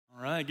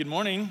Good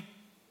morning.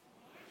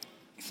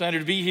 Excited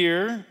to be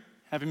here.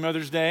 Happy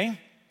Mother's Day.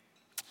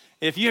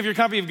 If you have your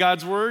copy of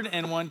God's Word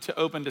and want to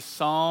open to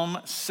Psalm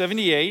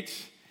 78,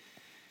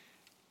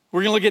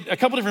 we're going to look at a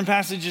couple different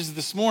passages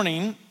this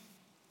morning,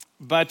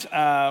 but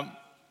we're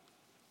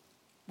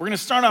going to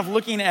start off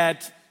looking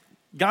at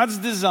God's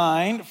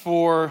design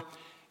for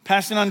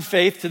passing on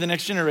faith to the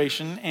next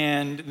generation,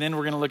 and then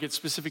we're going to look at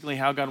specifically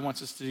how God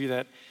wants us to do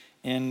that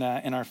in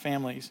our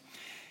families.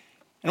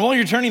 And while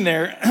you're turning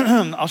there,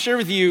 I'll share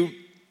with you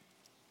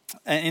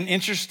an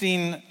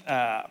interesting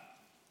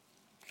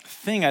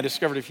thing I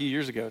discovered a few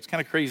years ago. It's kind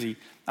of crazy.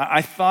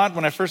 I thought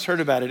when I first heard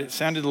about it, it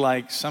sounded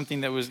like something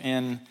that was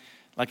in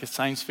like a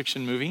science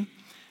fiction movie.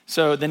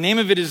 So the name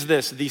of it is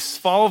this, the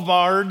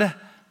Svalbard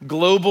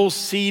Global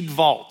Seed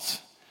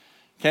Vault.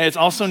 Okay, it's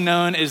also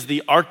known as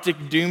the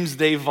Arctic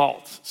Doomsday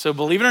Vault. So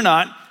believe it or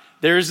not,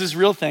 there is this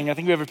real thing. I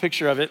think we have a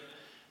picture of it.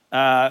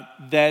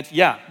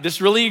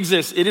 This really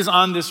exists. It is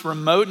on this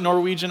remote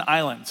Norwegian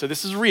island. So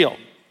this is real,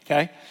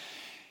 okay?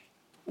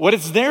 What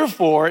it's there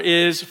for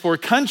is for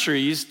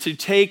countries to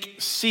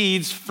take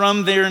seeds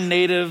from their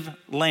native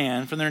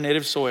land, from their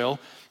native soil,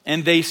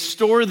 and they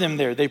store them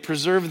there. They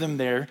preserve them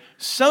there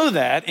so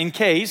that in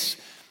case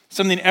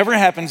something ever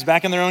happens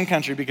back in their own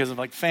country because of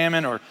like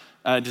famine or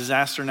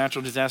disaster,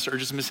 natural disaster, or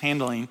just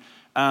mishandling,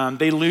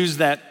 they lose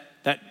that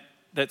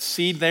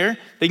seed there.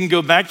 They can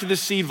go back to the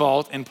seed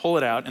vault and pull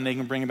it out, and they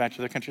can bring it back to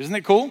their country. Isn't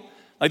that cool?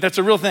 Like, that's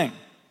a real thing.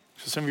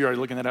 So some of you are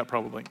already looking that up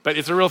probably, but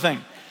it's a real thing.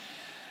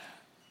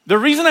 The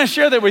reason I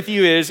share that with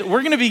you is we're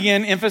going to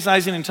begin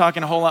emphasizing and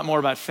talking a whole lot more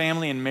about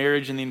family and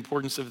marriage and the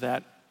importance of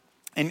that.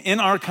 And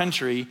in our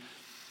country,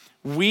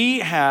 we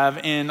have,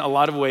 in a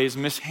lot of ways,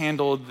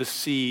 mishandled the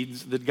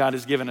seeds that God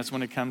has given us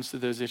when it comes to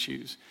those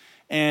issues.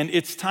 And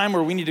it's time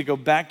where we need to go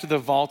back to the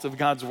vault of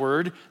God's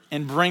word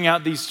and bring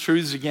out these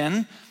truths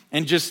again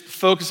and just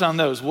focus on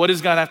those. What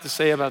does God have to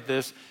say about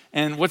this?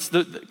 And what's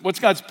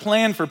God's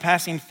plan for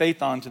passing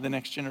faith on to the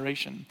next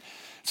generation?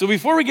 So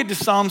before we get to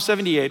Psalm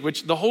 78,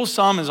 which the whole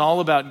psalm is all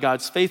about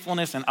God's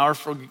faithfulness and our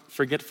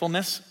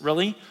forgetfulness,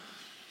 really,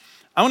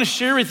 I want to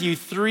share with you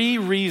 3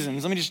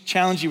 reasons. Let me just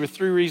challenge you with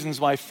 3 reasons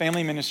why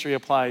family ministry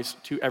applies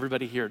to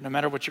everybody here, no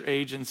matter what your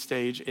age and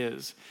stage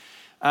is.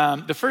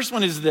 The first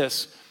one is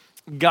this.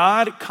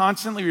 God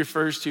constantly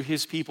refers to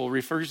his people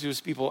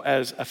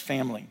as a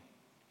family.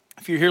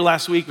 If you were here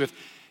last week with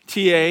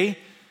TA,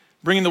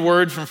 bringing the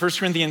word from 1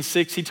 Corinthians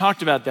 6, he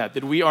talked about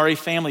that we are a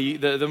family.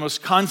 The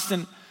most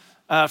constant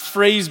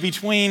phrase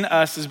between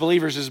us as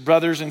believers is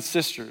brothers and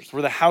sisters.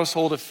 We're the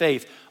household of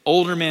faith.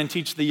 Older men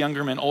teach the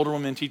younger men. Older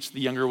women teach the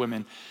younger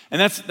women.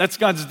 And that's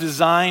God's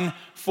design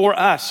for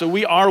us. So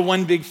we are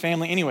one big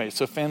family anyway.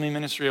 So family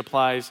ministry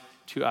applies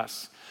to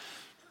us.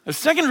 The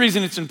second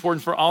reason it's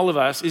important for all of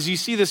us is you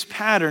see this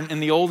pattern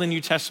in the Old and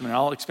New Testament.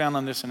 I'll expound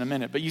on this in a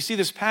minute. But you see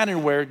this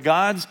pattern where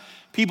God's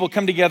people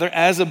come together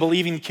as a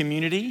believing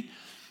community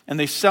and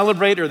they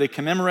celebrate or they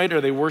commemorate or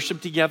they worship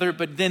together.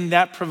 But then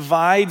that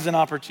provides an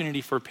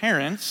opportunity for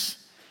parents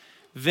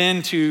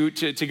then to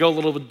go a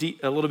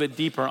little bit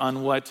deeper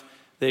on what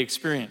they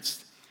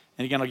experienced.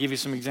 And again, I'll give you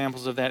some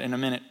examples of that in a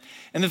minute.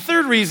 And the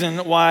third reason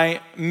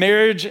why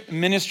marriage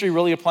ministry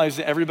really applies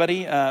to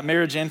everybody,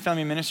 marriage and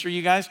family ministry,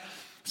 you guys,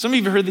 some of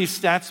you have heard these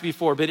stats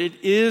before, but it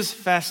is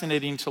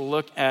fascinating to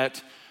look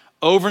at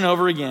over and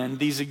over again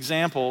these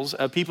examples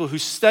of people who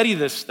study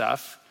this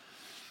stuff,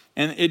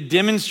 and it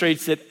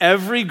demonstrates that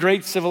every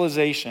great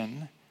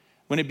civilization,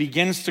 when it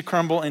begins to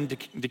crumble and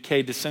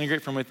decay,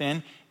 disintegrate from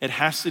within, it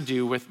has to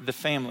do with the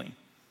family,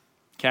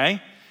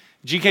 okay?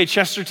 G.K.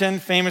 Chesterton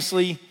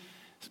famously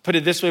put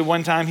it this way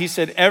one time. He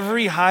said,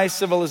 every high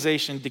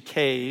civilization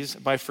decays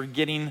by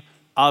forgetting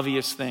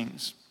obvious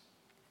things.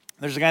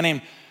 There's a guy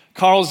named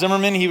Carl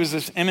Zimmerman. He was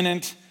this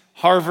eminent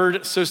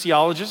Harvard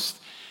sociologist.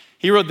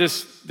 He wrote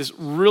this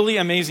really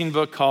amazing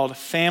book called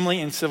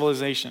Family and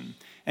Civilization.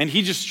 And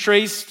he just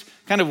traced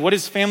kind of what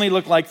his family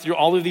looked like through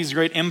all of these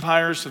great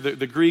empires, so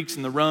the Greeks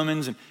and the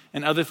Romans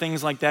and other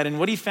things like that. And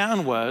what he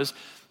found was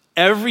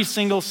every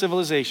single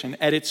civilization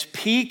at its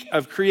peak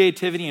of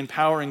creativity and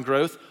power and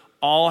growth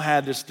all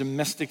had this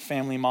domestic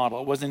family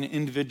model. It wasn't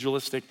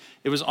individualistic.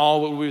 It was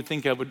all what we would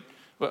think of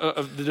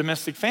the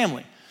domestic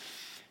family.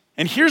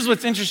 And here's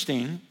what's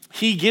interesting.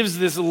 He gives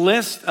this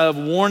list of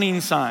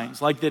warning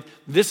signs, like that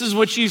this is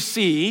what you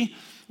see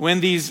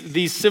when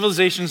these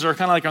civilizations are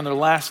kind of like on their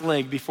last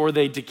leg before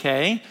they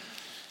decay.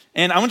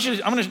 And I'm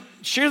going to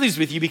share these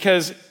with you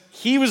because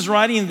he was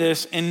writing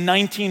this in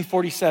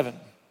 1947.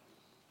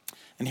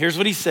 And here's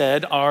what he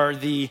said are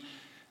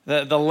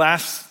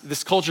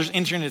this culture's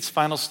entering its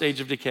final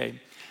stage of decay.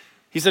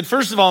 He said,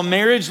 first of all,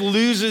 marriage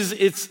loses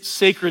its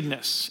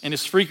sacredness and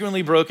is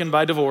frequently broken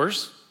by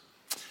divorce.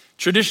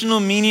 Traditional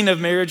meaning of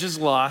marriage is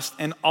lost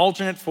and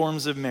alternate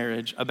forms of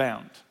marriage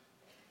abound.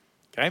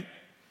 Okay?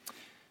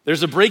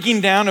 There's a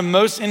breaking down of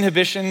most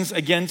inhibitions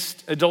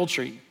against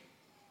adultery.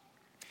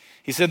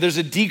 He said there's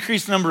a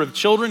decreased number of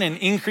children and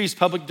increased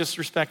public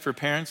disrespect for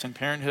parents and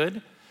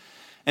parenthood.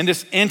 And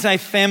this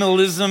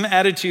anti-familialism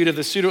attitude of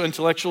the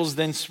pseudo-intellectuals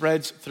then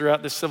spreads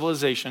throughout the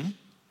civilization.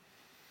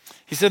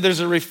 He said there's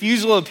a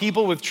refusal of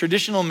people with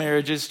traditional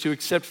marriages to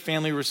accept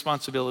family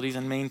responsibilities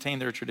and maintain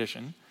their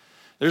tradition.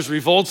 There's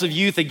revolts of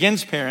youth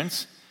against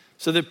parents,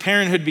 so that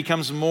parenthood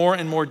becomes more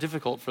and more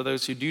difficult for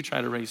those who do try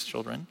to raise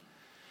children.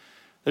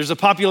 There's a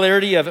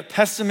popularity of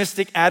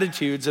pessimistic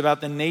attitudes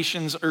about the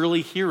nation's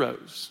early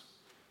heroes.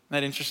 Isn't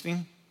that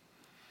interesting?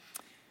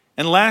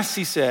 And last,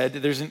 he said,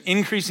 there's an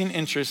increasing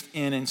interest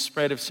in and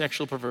spread of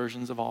sexual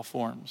perversions of all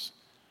forms.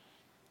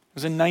 It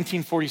was in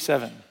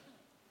 1947.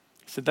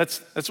 He said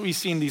that's what we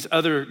see in these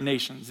other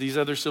nations, these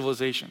other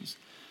civilizations.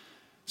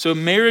 So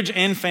marriage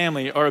and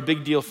family are a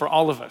big deal for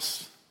all of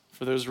us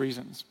for those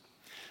reasons.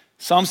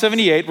 Psalm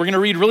 78, we're going to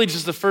read really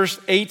just the first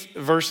 8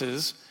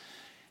 verses.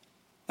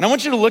 And I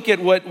want you to look at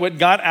what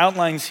God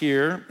outlines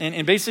here.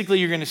 And basically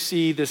you're going to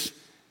see this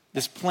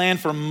plan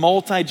for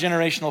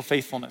multi-generational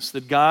faithfulness.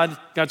 That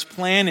God's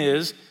plan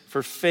is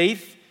for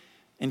faith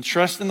and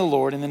trust in the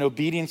Lord and then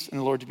obedience in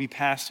the Lord to be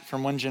passed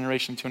from one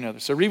generation to another.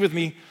 So read with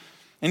me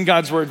in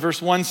God's word.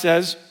 Verse 1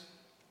 says,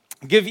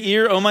 "Give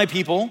ear, O my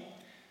people,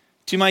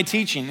 to my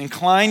teaching.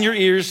 Incline your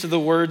ears to the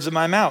words of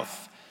my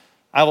mouth.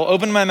 I will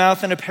open my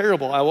mouth in a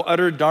parable. I will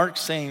utter dark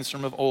sayings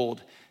from of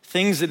old,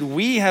 things that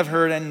we have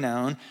heard and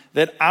known,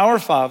 that our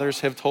fathers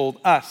have told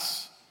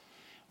us.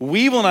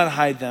 We will not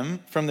hide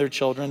them from their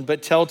children,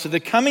 but tell to the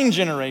coming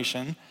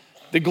generation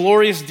the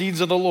glorious deeds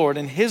of the Lord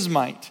and his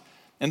might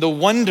and the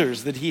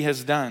wonders that he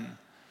has done.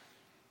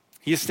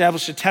 He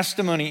established a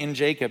testimony in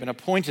Jacob and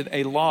appointed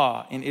a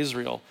law in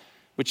Israel,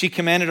 which he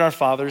commanded our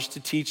fathers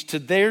to teach to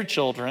their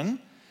children,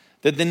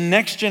 that the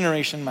next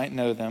generation might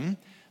know them,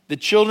 the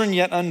children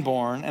yet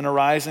unborn, and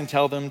arise and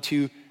tell them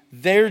to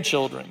their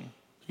children."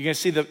 You guys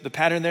see the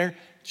pattern there?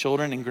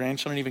 Children and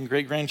grandchildren, even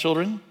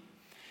great-grandchildren.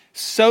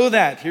 So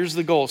that, here's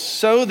the goal,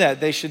 so that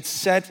they should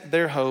set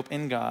their hope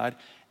in God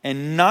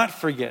and not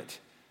forget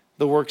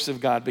the works of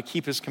God, but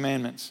keep his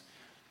commandments.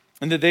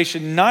 And that they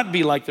should not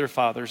be like their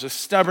fathers, a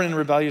stubborn and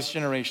rebellious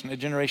generation, a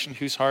generation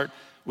whose heart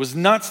was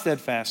not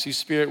steadfast, whose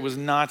spirit was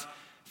not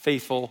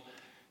faithful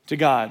to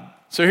God.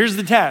 So here's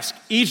the task.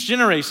 Each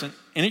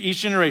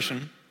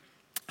generation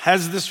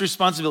has this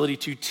responsibility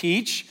to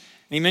teach.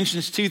 And he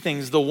mentions 2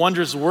 things: the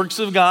wondrous works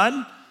of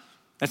God,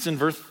 that's in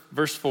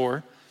verse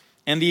 4,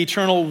 and the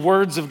eternal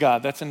words of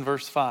God, that's in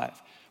verse 5.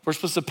 We're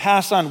supposed to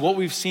pass on what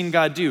we've seen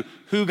God do,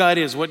 who God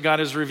is, what God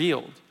has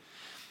revealed.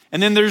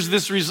 And then there's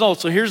this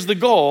result. So here's the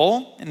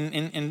goal,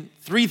 and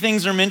 3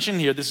 things are mentioned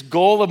here. This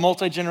goal of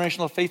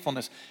multi-generational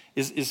faithfulness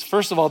is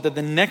first of all, that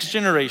the next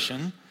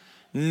generation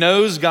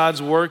knows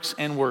God's works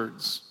and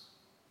words.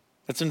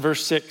 That's in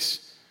verse 6.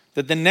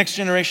 That the next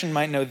generation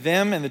might know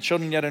them and the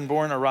children yet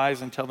unborn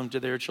arise and tell them to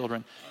their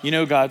children. You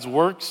know God's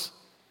works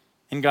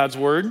and God's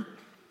word.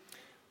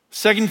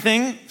 Second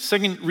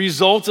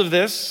result of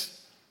this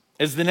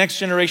is the next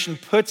generation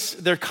puts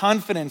their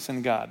confidence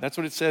in God. That's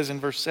what it says in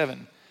verse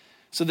 7.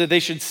 So that they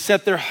should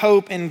set their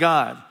hope in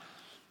God.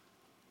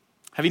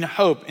 Having a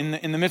hope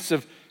in the midst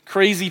of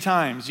crazy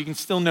times. You can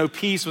still know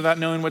peace without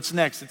knowing what's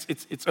next.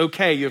 It's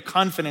okay. You have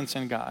confidence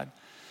in God.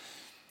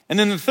 And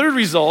then the third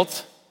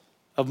result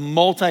of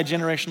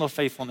multi-generational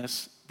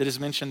faithfulness that is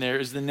mentioned there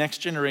is the next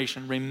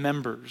generation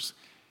remembers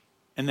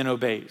and then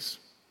obeys.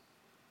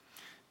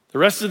 The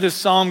rest of this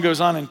psalm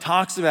goes on and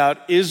talks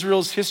about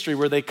Israel's history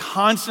where they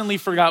constantly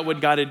forgot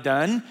what God had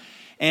done,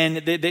 and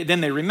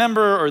then they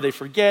remember or they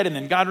forget, and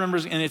then God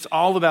remembers, and it's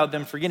all about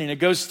them forgetting. It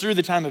goes through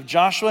the time of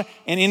Joshua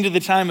and into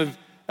the time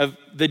of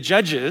the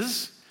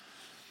Judges.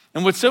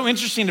 And what's so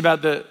interesting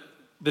about the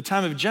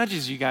time of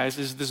Judges, you guys,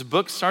 is this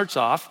book starts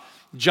off,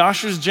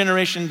 Joshua's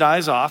generation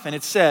dies off, and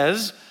it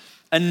says,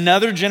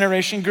 another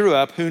generation grew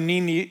up who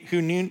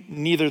knew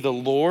neither the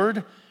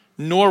Lord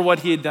nor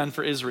what he had done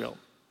for Israel.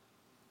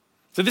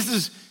 So this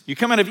is, you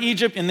come out of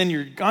Egypt, and then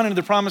you're gone into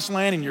the promised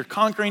land, and you're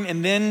conquering,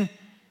 and then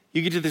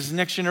you get to this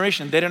next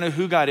generation. They don't know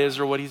who God is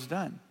or what he's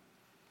done.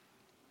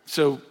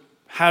 So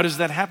how does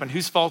that happen?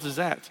 Whose fault is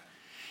that?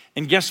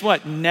 And guess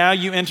what? Now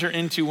you enter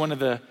into one of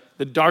the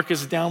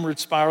darkest downward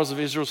spirals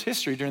of Israel's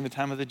history during the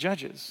time of the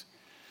Judges.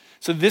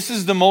 So this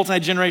is the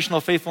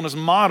multi-generational faithfulness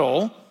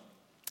model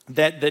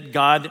that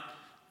God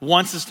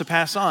wants us to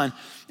pass on.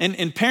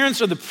 And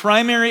parents are the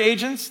primary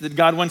agents that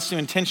God wants to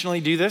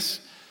intentionally do this,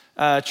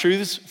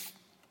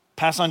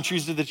 pass on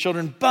truths to the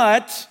children,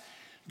 but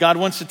God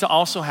wants it to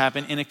also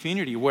happen in a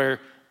community where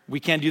we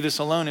can't do this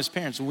alone as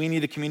parents. We need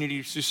the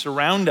community to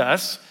surround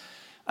us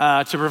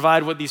to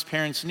provide what these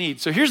parents need.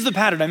 So here's the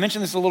pattern. I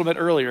mentioned this a little bit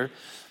earlier.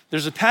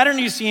 There's a pattern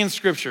you see in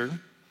Scripture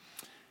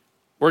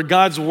where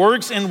God's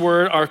works and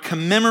word are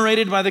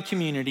commemorated by the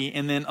community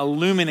and then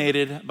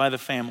illuminated by the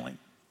family.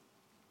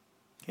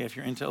 Okay, if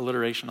you're into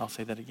alliteration, I'll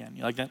say that again.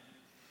 You like that?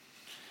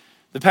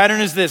 The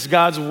pattern is this: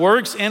 God's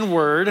works and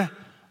word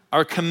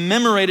are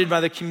commemorated by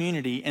the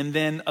community and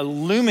then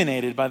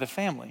illuminated by the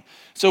family.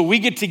 So we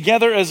get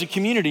together as a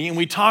community and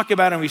we talk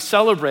about and we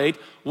celebrate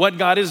what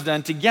God has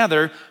done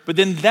together, but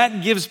then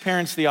that gives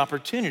parents the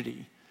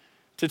opportunity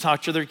to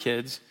talk to their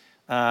kids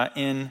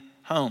in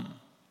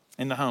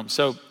the home.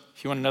 So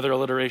if you want another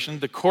alliteration,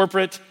 the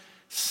corporate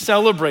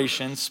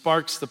celebration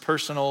sparks the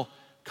personal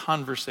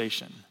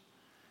conversation.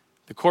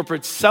 The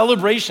corporate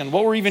celebration,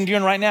 what we're even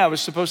doing right now,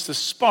 is supposed to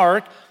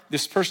spark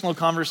this personal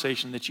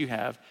conversation that you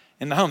have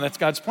in the home. That's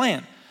God's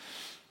plan.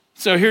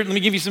 So here, let me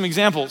give you some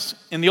examples.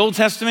 In the Old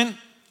Testament,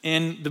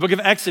 in the book of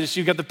Exodus,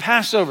 you've got the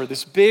Passover,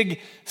 this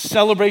big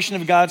celebration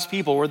of God's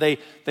people where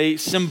they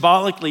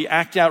symbolically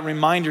act out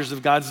reminders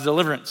of God's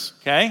deliverance,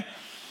 okay?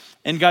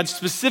 And God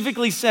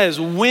specifically says,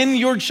 when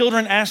your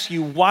children ask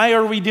you, why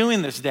are we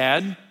doing this,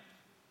 Dad?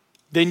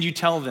 Then you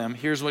tell them,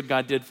 here's what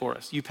God did for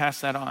us. You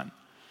pass that on.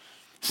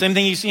 Same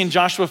thing you see in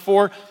Joshua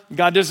 4.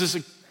 God does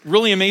this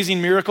really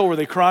amazing miracle where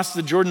they cross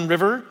the Jordan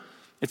River.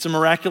 It's a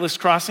miraculous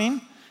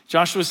crossing.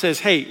 Joshua says,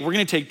 hey, we're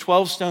going to take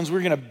 12 stones. We're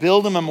going to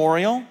build a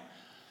memorial.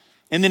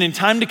 And then in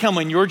time to come,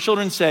 when your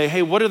children say,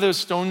 hey, what are those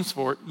stones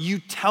for? You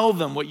tell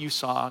them what you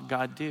saw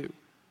God do.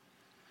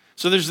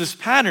 So there's this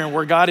pattern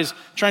where God is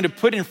trying to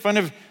put in front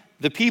of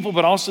the people,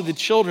 but also the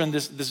children,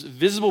 this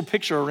visible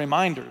picture, a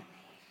reminder.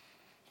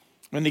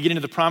 When they get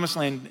into the promised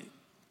land,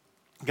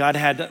 God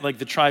had like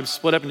the tribes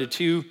split up into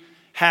two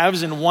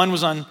halves,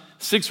 and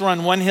six were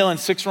on one hill and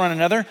six were on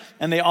another,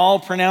 and they all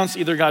pronounced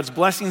either God's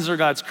blessings or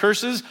God's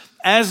curses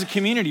as a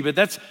community, but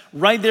that's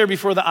right there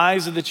before the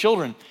eyes of the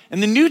children.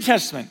 In the New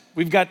Testament,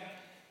 we've got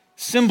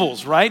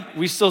symbols, right?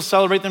 We still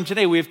celebrate them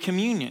today. We have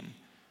communion.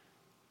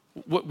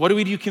 What do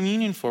we do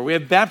communion for? We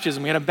have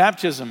baptism. We had a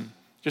baptism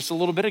just a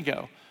little bit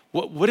ago.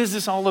 What is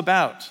this all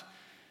about?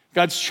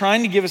 God's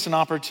trying to give us an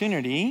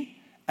opportunity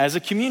as a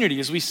community,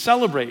 as we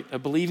celebrate a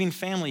believing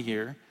family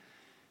here,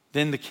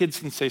 then the kids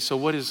can say, so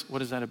what is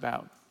that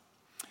about?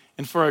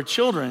 And for our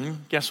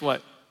children, guess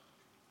what?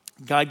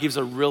 God gives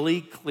a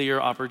really clear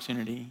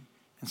opportunity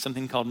in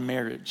something called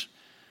marriage.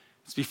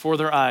 It's before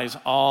their eyes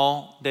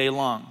all day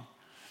long.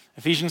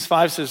 Ephesians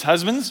 5 says,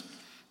 husbands,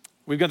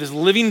 we've got this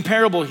living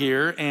parable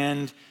here,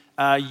 and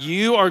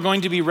you are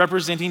going to be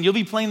you'll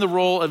be playing the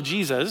role of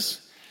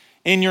Jesus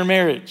in your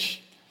marriage.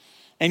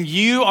 And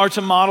you are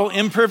to model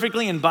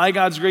imperfectly and by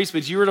God's grace,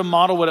 but you are to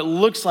model what it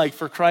looks like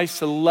for Christ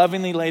to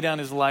lovingly lay down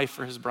his life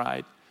for his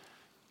bride.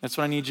 That's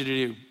what I need you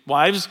to do.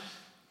 Wives,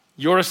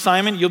 your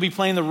assignment, you'll be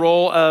playing the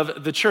role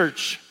of the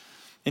church.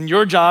 And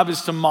your job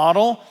is to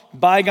model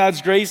by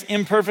God's grace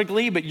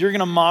imperfectly, but you're going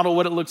to model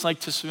what it looks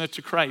like to submit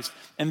to Christ.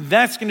 And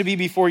that's going to be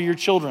before your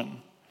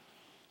children.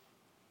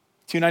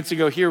 2 nights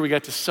ago here, we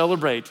got to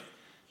celebrate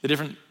the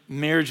different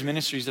marriage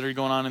ministries that are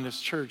going on in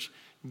this church.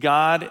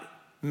 God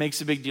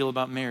makes a big deal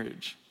about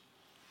marriage.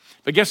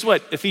 But guess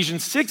what?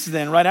 Ephesians 6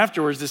 then, right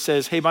afterwards, it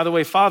says, hey, by the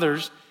way,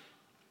 fathers,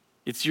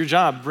 it's your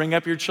job. Bring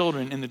up your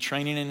children in the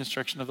training and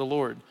instruction of the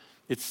Lord.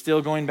 It's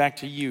still going back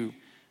to you,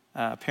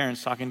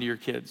 parents talking to your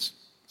kids.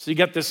 So you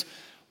got this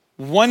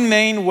one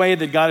main way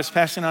that God is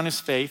passing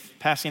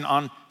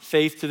on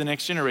faith to the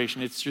next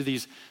generation. It's through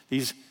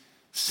these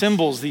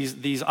symbols,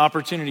 these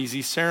opportunities,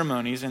 these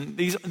ceremonies. And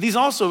these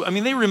also,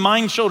 they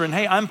remind children,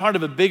 hey, I'm part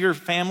of a bigger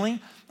family.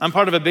 I'm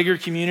part of a bigger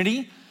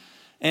community.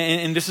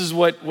 And this is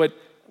what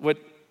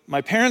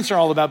my parents are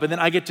all about, but then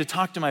I get to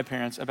talk to my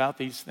parents about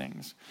these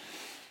things.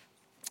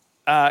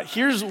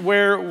 Here's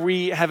where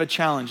we have a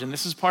challenge, and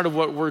this is part of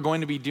what we're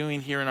going to be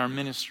doing here in our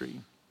ministry.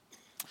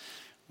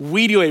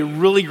 We do a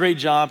really great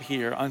job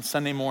here on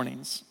Sunday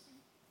mornings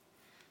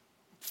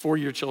for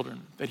your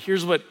children. But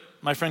here's what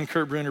my friend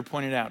Kurt Bruner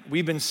pointed out.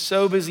 We've been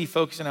so busy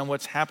focusing on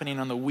what's happening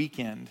on the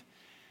weekend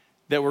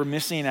that we're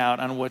missing out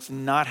on what's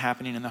not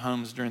happening in the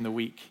homes during the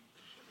week.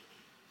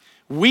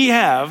 We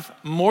have,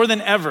 more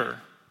than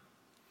ever,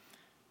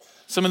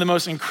 some of the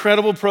most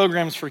incredible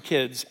programs for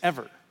kids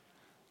ever.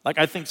 Like,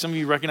 I think some of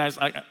you recognize,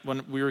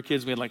 when we were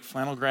kids, we had like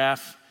flannel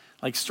graph,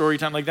 like story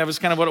time, like that was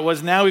kind of what it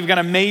was. Now we've got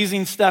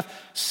amazing stuff,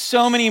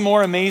 so many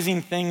more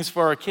amazing things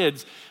for our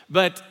kids.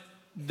 But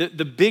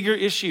the bigger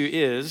issue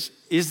is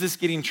this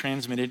getting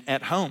transmitted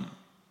at home?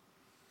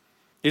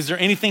 Is there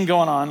anything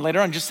going on later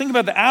on? Just think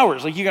about the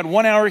hours. Like, you got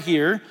 1 hour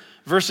here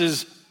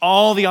versus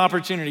all the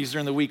opportunities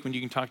during the week when you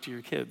can talk to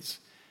your kids,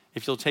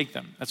 if you'll take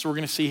them. That's what we're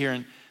going to see here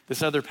in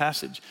this other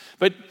passage.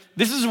 But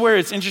this is where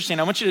it's interesting.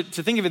 I want you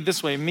to think of it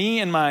this way. Me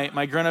and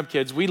my grown-up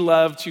kids, we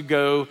love to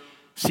go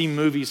see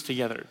movies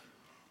together.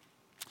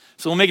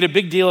 So we'll make it a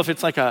big deal if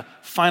it's like a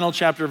final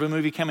chapter of a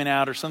movie coming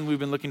out or something we've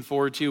been looking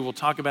forward to. We'll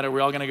talk about it.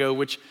 We're all going to go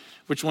which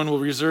one will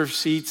reserve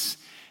seats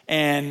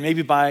and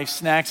maybe buy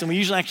snacks. And we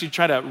usually actually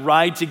try to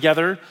ride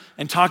together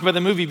and talk about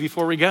the movie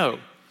before we go.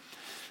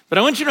 But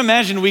I want you to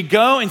imagine we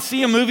go and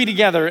see a movie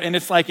together, and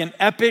it's like an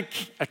epic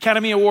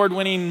Academy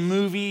Award-winning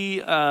movie.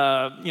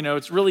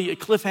 It's really a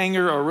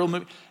cliffhanger or a real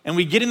movie. And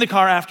we get in the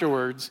car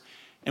afterwards,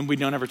 and we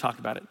don't ever talk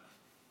about it.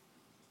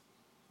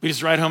 We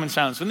just ride home in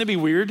silence. Wouldn't that be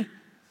weird?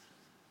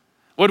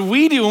 What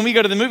we do when we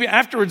go to the movie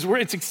afterwards,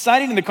 it's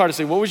exciting in the car to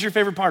say, what was your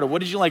favorite part? Or what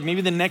did you like? Maybe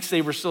the next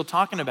day we're still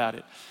talking about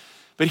it.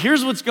 But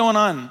here's what's going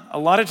on. A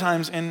lot of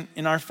times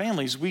in our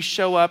families, we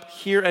show up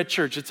here at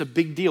church. It's a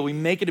big deal. We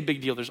make it a big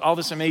deal. There's all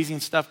this amazing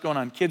stuff going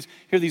on. Kids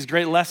hear these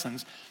great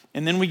lessons.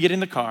 And then we get in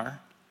the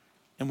car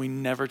and we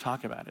never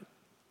talk about it.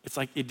 It's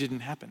like it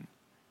didn't happen.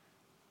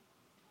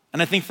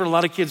 And I think for a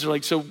lot of kids, they're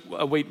like, so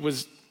wait,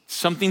 was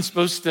something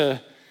supposed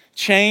to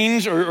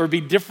change or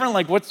be different?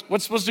 Like what's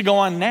supposed to go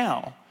on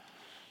now?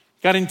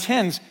 God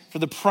intends for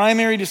the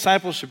primary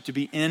discipleship to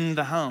be in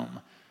the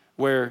home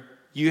where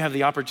you have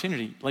the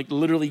opportunity, like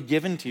literally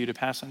given to you, to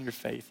pass on your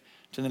faith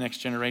to the next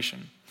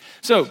generation.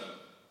 So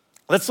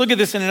let's look at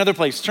this in another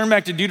place. Turn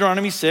back to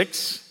Deuteronomy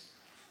 6.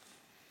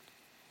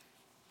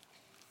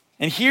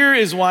 And here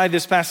is why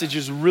this passage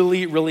is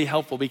really, really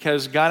helpful,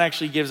 because God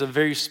actually gives a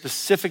very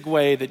specific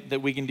way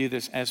that we can do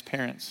this as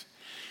parents.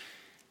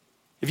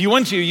 If you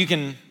want to, you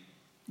can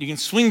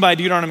swing by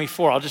Deuteronomy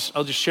 4. I'll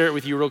just share it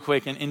with you real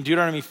quick. In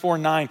Deuteronomy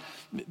 4:9,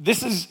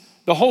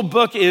 the whole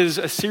book is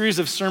a series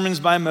of sermons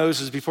by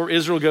Moses before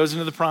Israel goes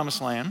into the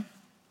promised land.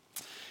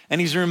 And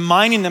he's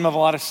reminding them of a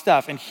lot of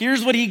stuff. And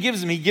here's what he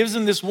gives them. He gives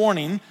them this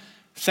warning.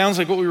 Sounds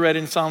like what we read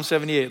in Psalm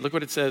 78. Look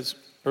what it says,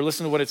 or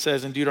listen to what it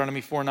says in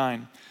Deuteronomy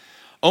 4:9.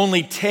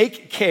 Only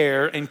take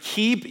care and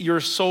keep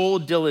your soul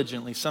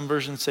diligently. Some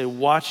versions say,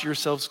 watch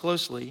yourselves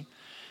closely,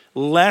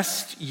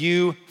 lest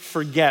you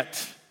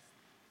forget.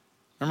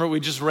 Remember what we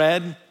just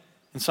read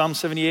in Psalm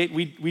 78?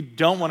 We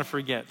don't want to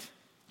forget.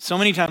 So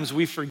many times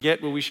we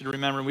forget what we should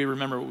remember, and we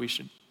remember what we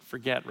should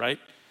forget, right?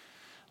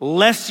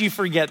 Lest you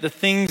forget the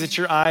things that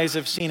your eyes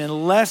have seen,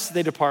 unless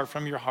they depart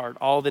from your heart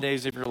all the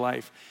days of your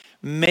life.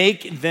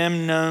 Make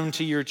them known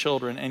to your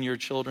children and your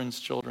children's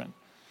children.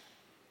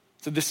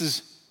 So this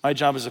is my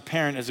job as a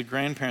parent, as a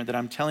grandparent, that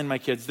I'm telling my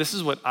kids, this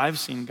is what I've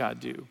seen God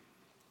do.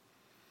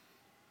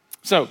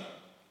 So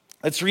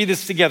let's read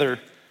this together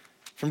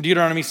from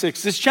Deuteronomy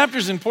 6. This chapter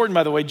is important,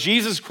 by the way.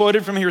 Jesus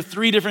quoted from here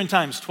 3 different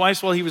times,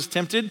 twice while he was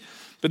tempted.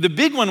 But the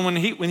big one, when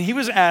he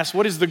was asked,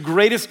 what is the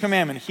greatest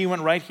commandment? He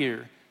went right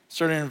here,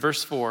 starting in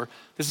verse 4.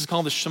 This is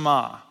called the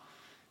Shema.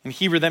 In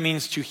Hebrew, that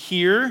means to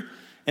hear,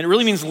 and it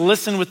really means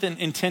listen with an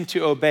intent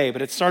to obey.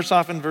 But it starts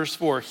off in verse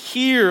 4.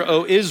 Hear,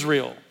 O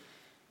Israel.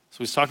 So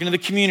he's talking to the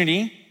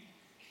community.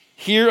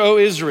 Hear, O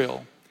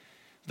Israel,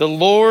 the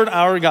Lord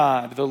our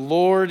God, the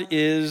Lord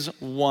is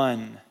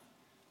one.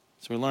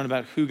 So we learn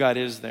about who God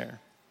is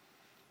there.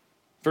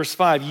 Verse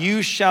 5,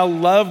 you shall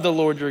love the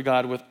Lord your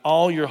God with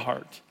all your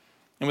heart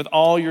and with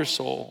all your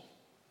soul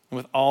and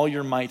with all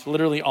your might,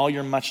 literally all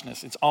your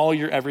muchness. It's all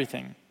your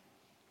everything.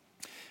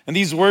 And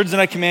these words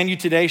that I command you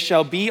today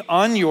shall be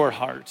on your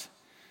heart.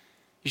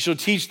 You shall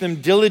teach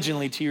them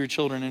diligently to your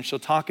children and shall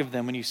talk of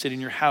them when you sit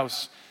in your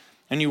house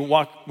and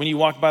when you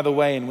walk by the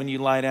way, and when you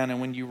lie down,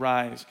 and when you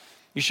rise.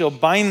 You shall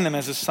bind them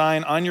as a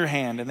sign on your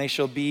hand, and they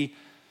shall be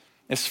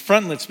as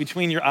frontlets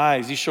between your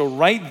eyes. You shall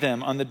write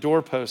them on the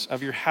doorposts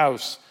of your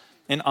house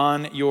and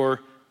on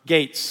your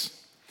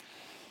gates.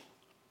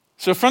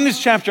 So from this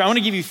chapter, I want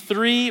to give you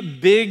 3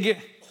 big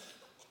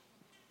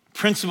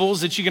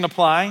principles that you can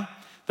apply.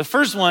 The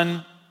first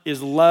one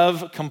is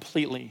love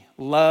completely.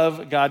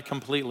 Love God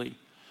completely.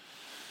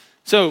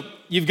 So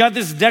you've got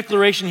this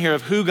declaration here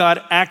of who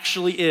God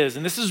actually is.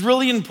 And this is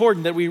really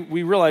important that we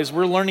realize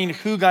we're learning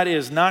who God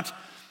is, not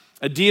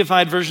a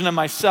deified version of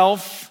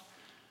myself,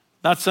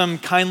 not some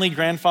kindly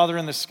grandfather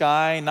in the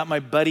sky, not my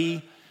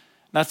buddy,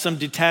 not some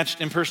detached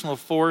impersonal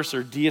force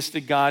or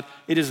deistic God.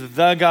 It is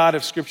the God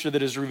of Scripture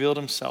that has revealed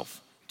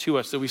himself to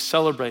us, that we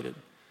celebrated.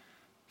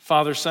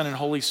 Father, Son, and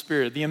Holy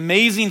Spirit. The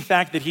amazing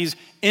fact that he's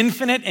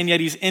infinite and yet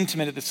he's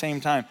intimate at the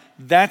same time.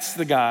 That's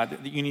the God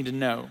that you need to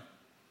know.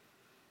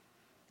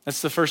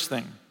 That's the first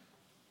thing.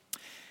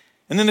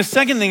 And then the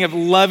second thing of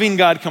loving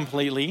God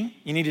completely,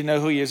 you need to know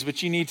who he is,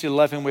 but you need to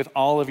love him with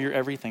all of your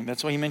everything.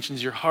 That's why he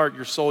mentions your heart,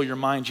 your soul, your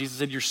mind. Jesus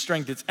said your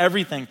strength, it's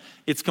everything.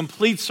 It's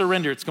complete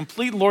surrender. It's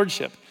complete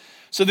lordship.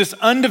 So this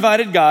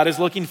undivided God is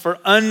looking for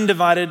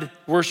undivided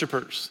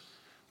worshipers.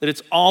 That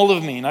it's all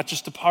of me, not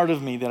just a part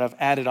of me that I've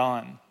added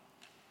on.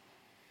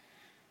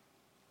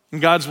 In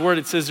God's word,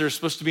 it says they're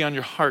supposed to be on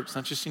your hearts,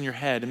 not just in your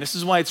head. And this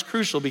is why it's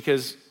crucial,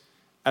 because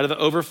out of the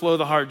overflow of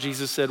the heart,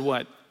 Jesus said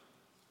what?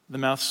 The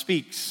mouth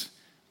speaks.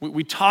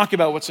 We talk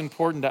about what's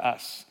important to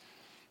us.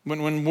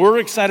 When we're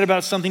excited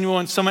about something, we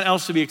want someone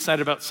else to be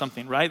excited about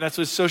something, right? That's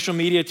what social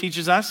media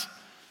teaches us.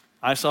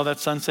 I saw that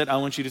sunset. I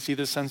want you to see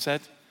this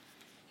sunset.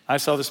 I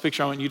saw this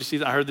picture. I want you to see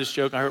that. I heard this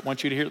joke. I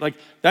want you to hear it. Like,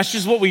 that's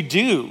just what we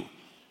do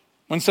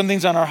when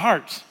something's on our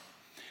heart.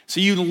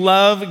 So you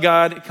love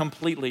God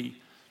completely.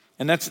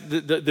 And that's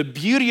the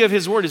beauty of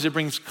his word is it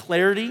brings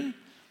clarity.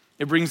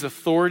 It brings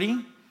authority.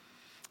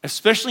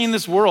 Especially in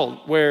this world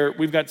where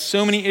we've got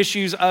so many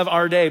issues of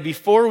our day.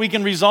 Before we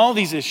can resolve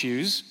these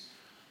issues,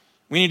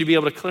 we need to be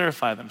able to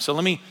clarify them. So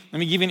let me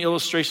give you an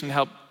illustration to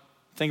help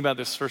think about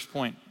this first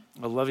point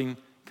of loving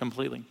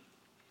completely.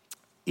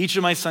 Each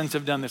of my sons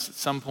have done this at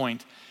some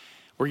point.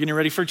 We're getting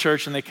ready for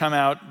church and they come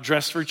out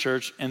dressed for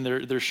church and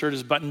their shirt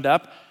is buttoned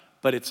up,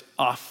 but it's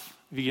off.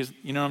 You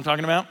know what I'm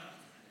talking about?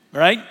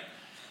 Right?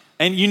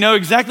 And you know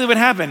exactly what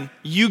happened.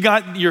 You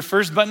got your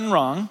first button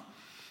wrong.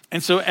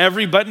 And so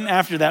every button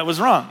after that was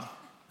wrong,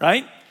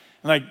 right?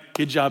 I'm like,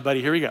 good job,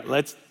 buddy. Here we go.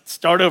 Let's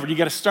start over. You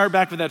got to start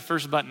back with that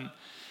first button.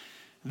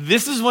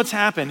 This is what's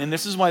happened, and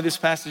this is why this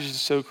passage is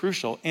so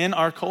crucial in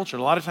our culture,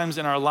 a lot of times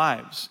in our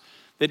lives,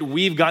 that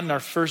we've gotten our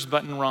first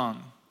button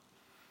wrong.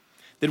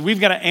 That we've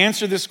got to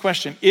answer this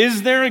question,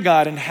 is there a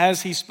God and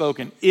has he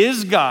spoken?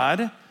 Is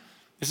God,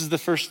 this is the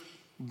first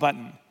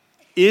button,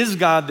 is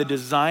God the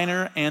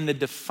designer and the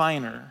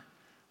definer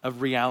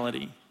of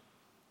reality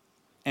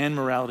and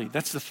morality.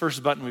 That's the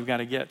first button we've got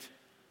to get.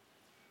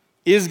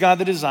 Is God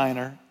the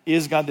designer?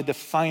 Is God the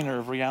definer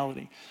of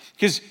reality?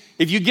 Because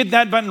if you get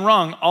that button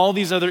wrong, all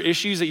these other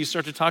issues that you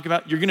start to talk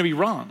about, you're going to be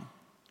wrong.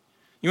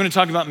 You want to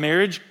talk about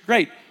marriage?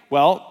 Great.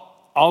 Well,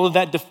 all of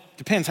that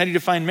depends. How do you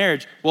define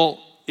marriage? Well,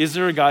 is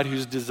there a God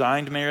who's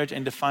designed marriage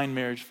and defined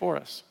marriage for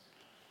us?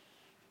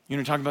 You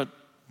want to talk about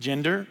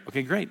gender?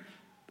 Okay, great.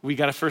 We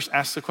got to first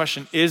ask the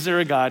question, is there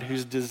a God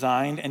who's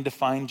designed and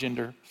defined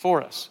gender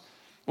for us?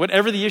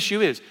 Whatever the issue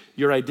is,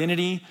 your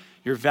identity,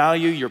 your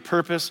value, your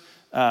purpose,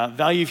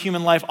 value of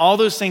human life, all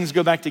those things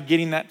go back to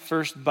getting that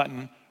first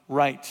button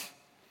right.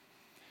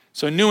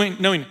 So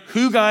knowing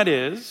who God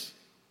is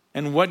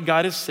and what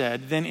God has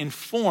said then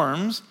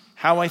informs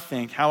how I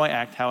think, how I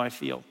act, how I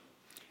feel.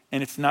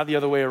 And it's not the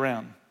other way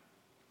around.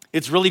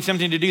 It's really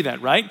tempting to do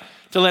that, right?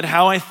 To let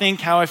how I think,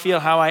 how I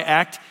feel, how I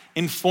act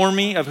inform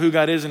me of who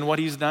God is and what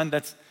he's done.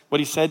 That's what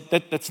he said.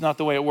 That's not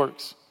the way it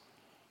works.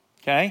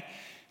 Okay?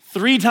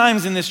 3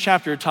 times in this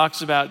chapter it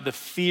talks about the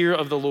fear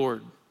of the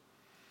Lord.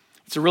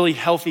 It's a really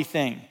healthy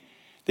thing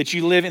that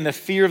you live in the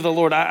fear of the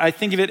Lord. I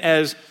think of it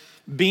as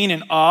being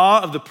in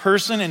awe of the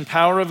person and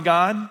power of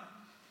God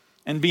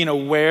and being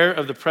aware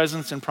of the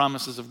presence and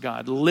promises of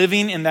God.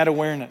 Living in that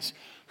awareness.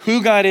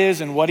 Who God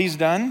is and what he's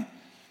done.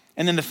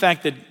 And then the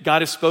fact that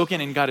God has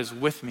spoken and God is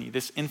with me.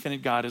 This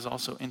infinite God is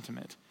also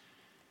intimate.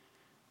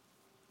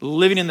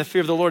 Living in the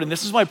fear of the Lord. And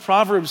this is why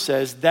Proverbs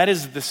says that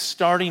is the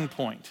starting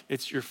point.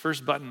 It's your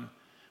first button.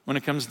 When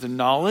it comes to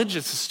knowledge,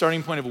 it's the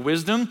starting point of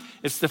wisdom.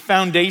 It's the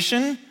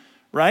foundation,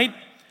 right?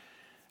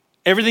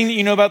 Everything that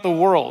you know about the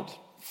world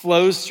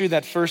flows through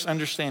that first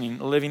understanding,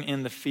 living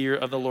in the fear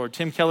of the Lord.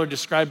 Tim Keller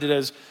described it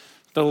as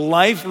the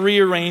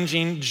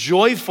life-rearranging,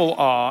 joyful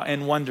awe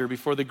and wonder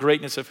before the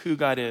greatness of who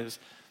God is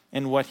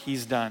and what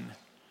he's done.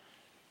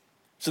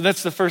 So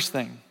that's the first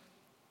thing.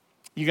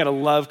 You got to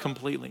love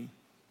completely.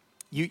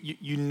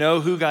 You know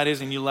who God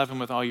is and you love him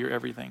with all your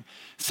everything.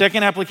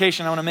 Second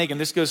application I want to make,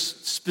 and this goes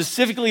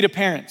specifically to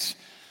parents.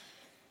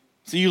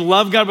 So you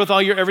love God with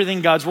all your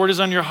everything. God's word is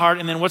on your heart.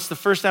 And then what's the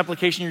first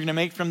application you're going to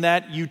make from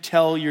that? You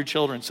tell your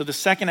children. So the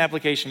second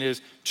application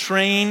is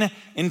train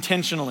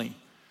intentionally.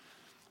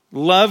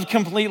 Love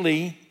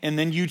completely, and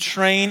then you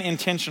train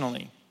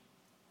intentionally.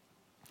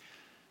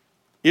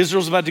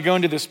 Israel's about to go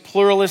into this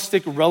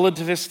pluralistic,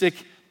 relativistic,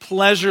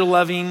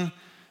 pleasure-loving,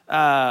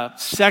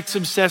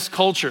 sex-obsessed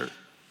culture.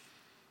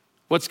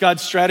 What's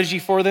God's strategy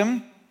for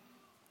them?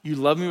 You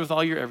love me with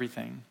all your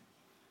everything.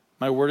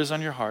 My word is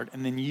on your heart,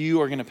 and then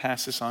you are going to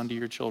pass this on to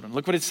your children.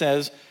 Look what it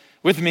says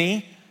with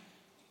me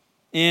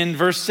in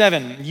verse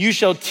 7. You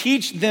shall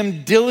teach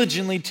them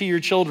diligently to your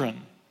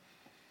children.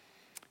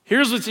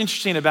 Here's what's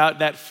interesting about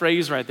that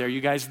phrase right there, you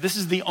guys. This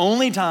is the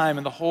only time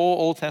in the whole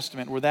Old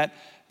Testament where that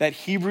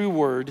Hebrew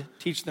word,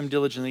 teach them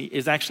diligently,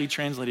 is actually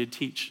translated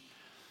teach.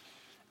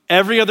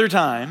 Every other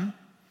time,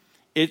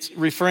 it's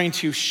referring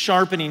to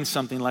sharpening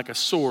something like a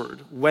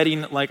sword,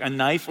 whetting like a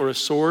knife or a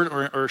sword,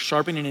 or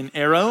sharpening an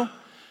arrow.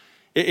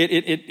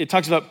 It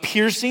talks about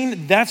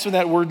piercing. That's what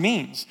that word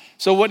means.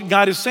 So what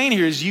God is saying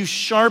here is you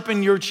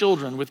sharpen your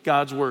children with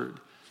God's word.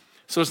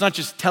 So it's not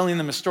just telling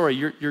them a story.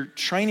 You're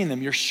training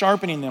them. You're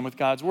sharpening them with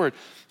God's word.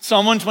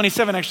 Psalm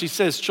 127 actually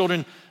says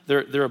children,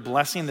 they're a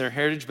blessing, they're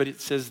heritage, but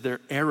it says they're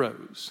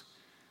arrows.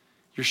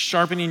 You're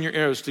sharpening your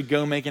arrows to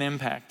go make an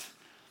impact.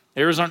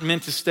 Arrows aren't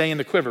meant to stay in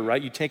the quiver,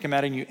 right? You take them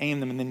out and you aim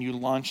them and then you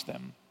launch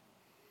them.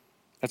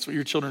 That's what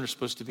your children are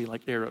supposed to be,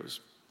 like arrows.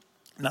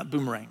 Not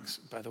boomerangs,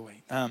 by the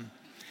way.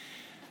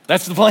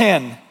 That's the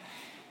plan.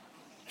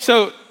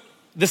 So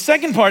the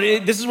second part,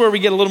 this is where we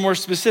get a little more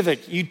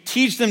specific. You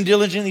teach them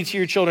diligently to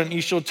your children.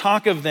 You shall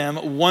talk of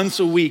them once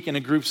a week in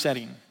a group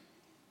setting.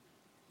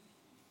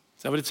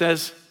 Is that what it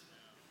says?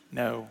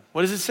 No.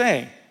 What does it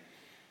say?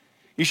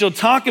 You shall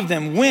talk of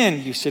them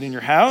when you sit in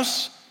your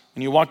house,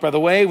 when you walk by the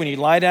way, when you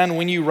lie down,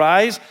 when you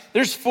rise.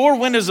 There's 4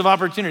 windows of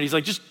opportunities.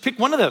 Like just pick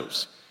one of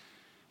those.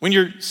 When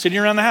you're sitting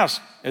around the house,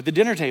 at the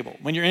dinner table,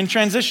 when you're in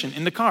transition,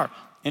 in the car,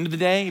 end of the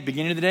day,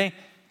 beginning of the day,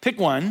 pick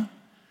one.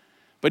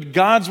 But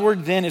God's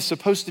word then is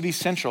supposed to be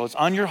central. It's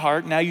on your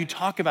heart. Now you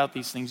talk about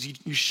these things.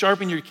 You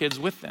sharpen your kids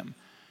with them.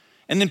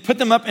 And then put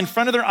them up in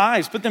front of their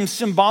eyes. Put them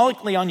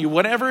symbolically on you.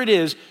 Whatever it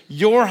is,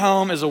 your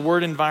home is a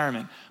word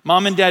environment.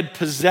 Mom and dad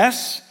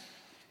possess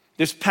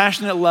this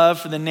passionate love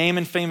for the name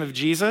and fame of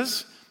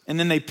Jesus, and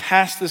then they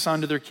pass this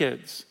on to their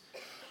kids.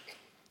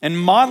 And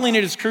modeling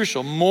it is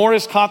crucial. More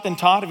is caught than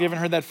taught. Have you ever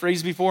heard that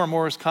phrase before?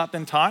 More is caught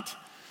than taught.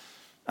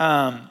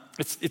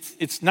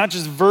 It's not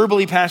just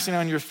verbally passing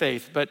on your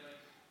faith, but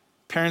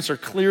parents are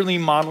clearly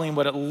modeling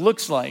what it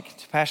looks like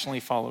to passionately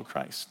follow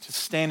Christ, to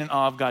stand in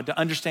awe of God, to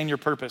understand your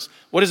purpose.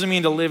 What does it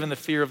mean to live in the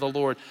fear of the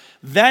Lord?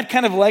 That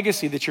kind of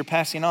legacy that you're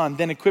passing on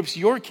then equips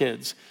your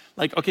kids.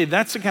 Like, okay,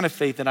 that's the kind of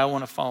faith that I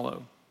want to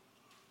follow.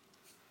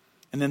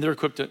 And then they're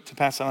equipped to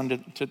pass it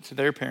on to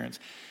their parents.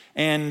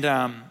 And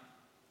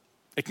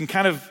it can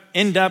kind of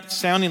end up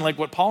sounding like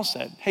what Paul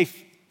said. Hey,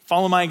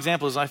 follow my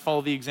example as I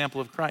follow the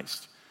example of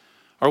Christ.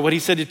 Or what he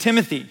said to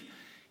Timothy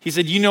He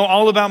said, you know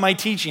all about my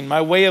teaching,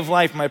 my way of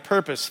life, my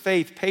purpose,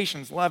 faith,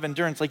 patience, love,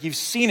 endurance. Like you've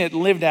seen it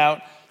lived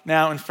out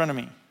now in front of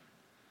me.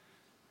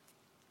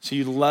 So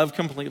you love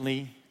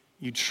completely,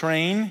 you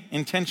train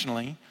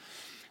intentionally.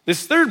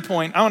 This third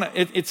point,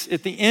 it's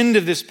at the end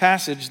of this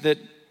passage that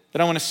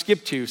I want to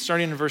skip to,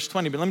 starting in verse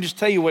 20. But let me just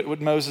tell you what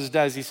Moses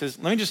does. He says,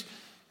 let me just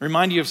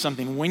remind you of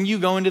something. When you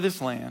go into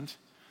this land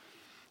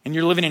and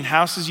you're living in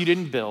houses you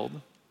didn't build,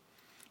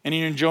 and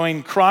you're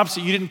enjoying crops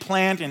that you didn't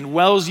plant and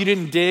wells you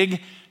didn't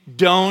dig,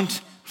 don't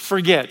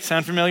forget.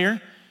 Sound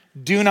familiar?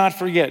 Do not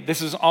forget.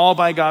 This is all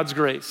by God's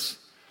grace.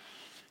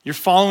 You're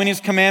following his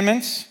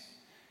commandments.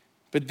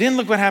 But then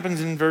look what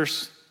happens in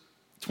verse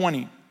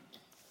 20.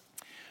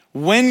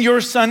 When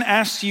your son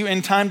asks you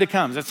in time to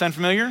come. Does that sound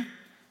familiar?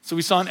 So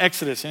we saw in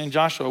Exodus and in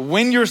Joshua.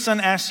 When your son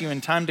asks you in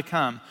time to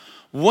come,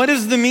 what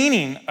is the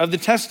meaning of the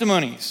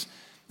testimonies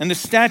and the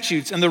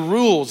statutes and the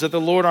rules that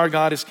the Lord our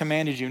God has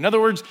commanded you? In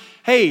other words,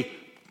 hey,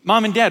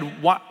 Mom and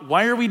Dad,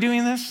 why are we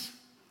doing this?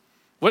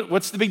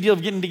 What's the big deal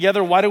of getting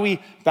together? Why do we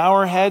bow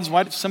our heads?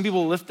 Why do some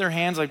people lift their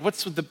hands? Like,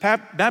 what's with the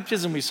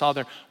baptism we saw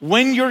there?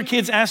 When your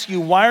kids ask you,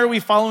 why are we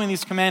following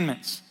these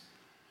commandments?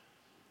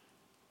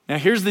 Now,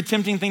 here's the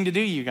tempting thing to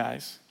do, you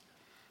guys.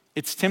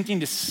 It's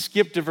tempting to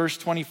skip to verse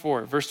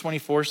 24. Verse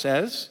 24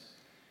 says,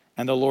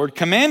 and the Lord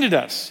commanded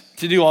us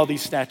to do all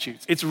these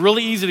statutes. It's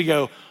really easy to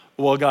go,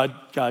 well,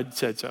 God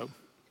said so.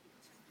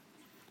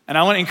 And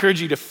I want to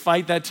encourage you to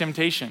fight that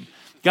temptation.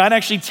 God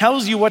actually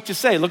tells you what to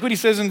say. Look what he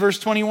says in verse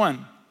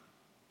 21.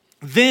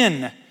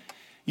 Then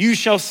you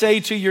shall say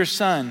to your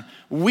son,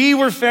 we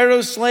were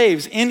Pharaoh's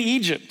slaves in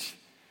Egypt,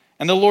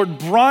 and the Lord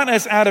brought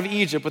us out of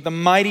Egypt with a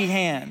mighty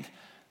hand.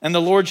 And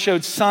the Lord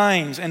showed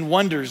signs and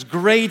wonders,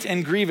 great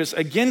and grievous,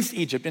 against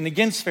Egypt and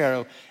against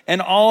Pharaoh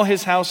and all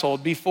his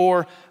household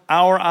before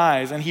our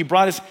eyes. And he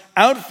brought us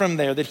out from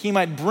there that he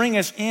might bring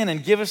us in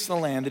and give us the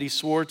land that he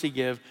swore to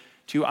give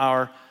to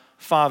our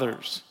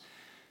fathers.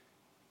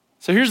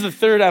 So here's the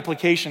third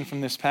application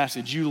from this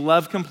passage. You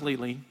love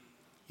completely,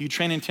 you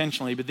train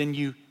intentionally, but then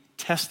you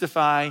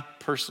testify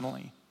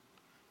personally.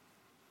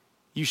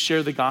 You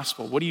share the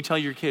gospel. What do you tell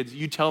your kids?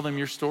 You tell them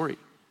your story.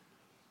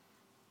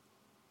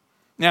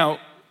 Now,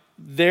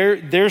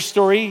 their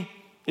story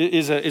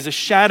is a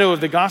shadow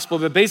of the gospel,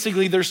 but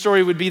basically their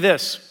story would be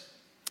this.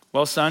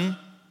 Well, son,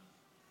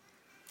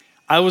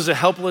 I was a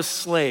helpless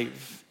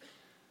slave,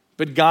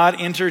 but God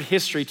entered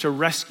history to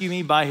rescue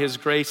me by his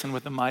grace and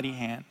with a mighty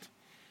hand.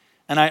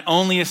 And I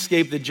only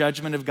escaped the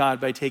judgment of God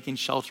by taking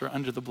shelter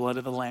under the blood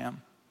of the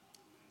Lamb.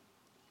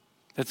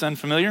 That's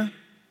unfamiliar?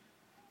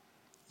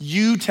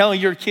 You tell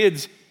your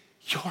kids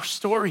your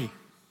story.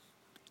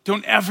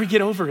 Don't ever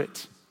get over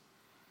it.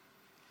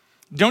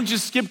 Don't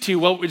just skip to,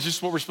 well, it's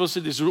just what we're supposed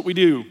to do. This is what we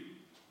do.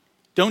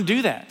 Don't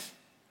do that.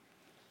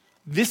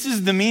 This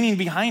is the meaning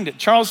behind it.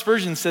 Charles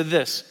Spurgeon said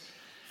this,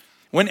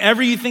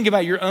 whenever you think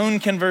about your own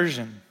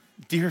conversion,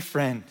 dear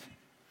friend,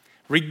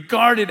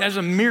 regard it as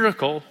a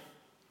miracle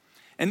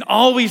and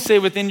always say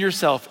within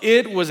yourself,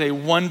 it was a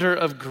wonder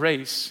of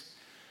grace.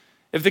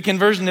 If the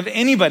conversion of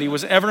anybody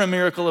was ever a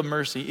miracle of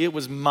mercy, it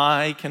was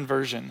my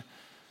conversion.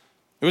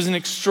 It was an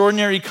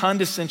extraordinary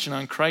condescension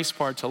on Christ's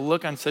part to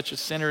look on such a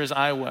sinner as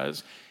I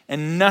was,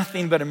 and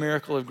nothing but a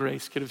miracle of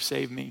grace could have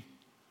saved me.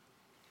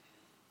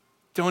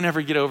 Don't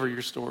ever get over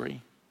your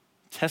story.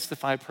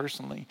 Testify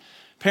personally.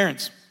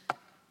 Parents,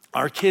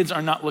 our kids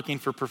are not looking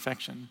for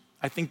perfection.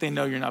 I think they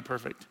know you're not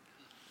perfect.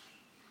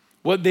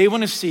 What they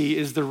want to see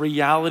is the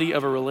reality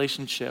of a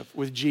relationship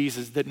with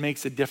Jesus that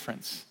makes a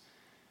difference.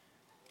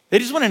 They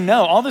just want to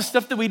know all the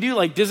stuff that we do,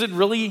 like, does it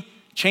really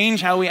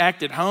change how we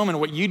act at home and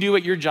what you do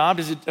at your job?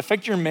 Does it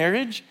affect your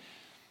marriage?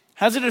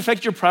 How does it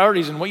affect your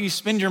priorities and what you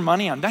spend your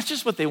money on? That's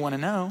just what they want to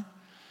know.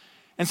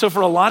 And so for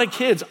a lot of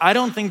kids, I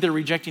don't think they're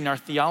rejecting our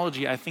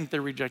theology. I think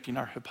they're rejecting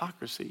our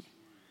hypocrisy.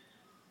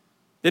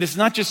 That it's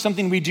not just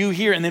something we do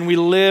here and then we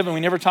live and we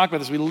never talk about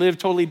this. We live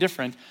totally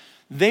different.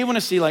 They want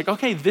to see like,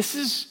 okay,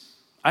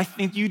 I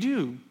think you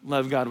do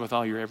love God with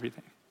all your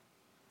everything.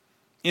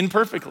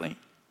 Imperfectly.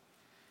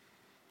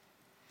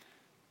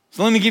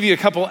 So let me give you a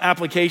couple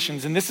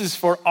applications, and this is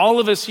for all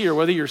of us here,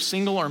 whether you're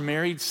single or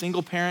married,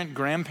 single parent,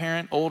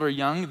 grandparent, old or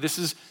young. This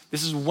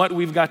is what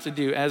we've got to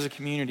do as a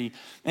community.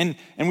 And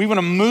we want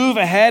to move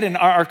ahead, and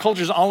our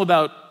culture is all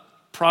about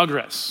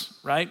progress,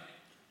 right?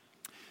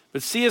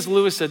 But C.S.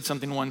 Lewis said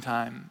something one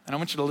time, and I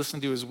want you to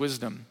listen to his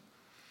wisdom.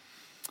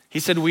 He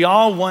said, we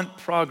all want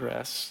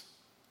progress,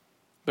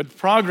 but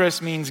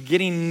progress means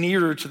getting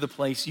nearer to the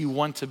place you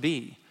want to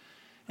be.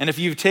 And if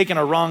you've taken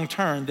a wrong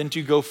turn, then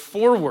to go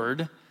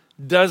forward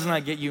does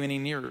not get you any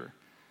nearer.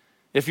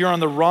 If you're on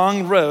the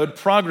wrong road,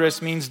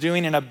 progress means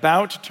doing an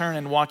about turn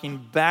and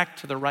walking back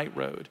to the right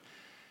road.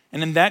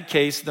 And in that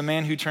case, the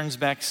man who turns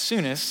back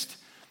soonest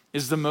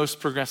is the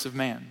most progressive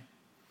man.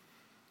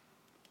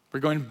 We're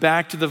going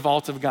back to the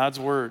vault of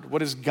God's word. What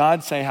does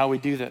God say how we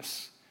do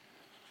this?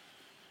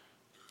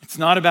 It's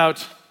not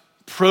about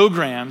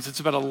programs,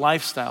 it's about a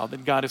lifestyle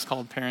that God has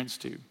called parents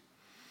to.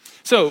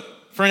 So,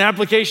 for an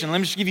application, let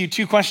me just give you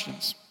two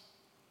questions.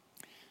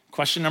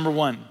 Question number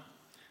one.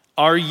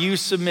 Are you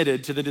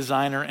submitted to the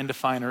designer and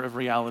definer of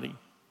reality?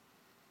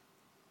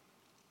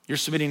 You're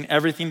submitting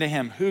everything to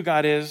him. Who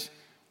God is,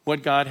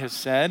 what God has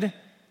said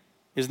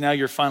is now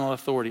your final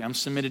authority. I'm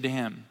submitted to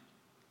him.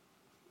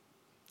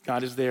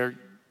 God is there.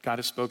 God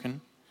has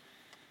spoken.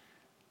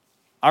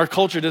 Our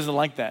culture doesn't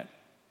like that.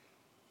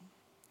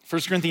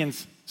 1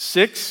 Corinthians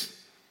 6,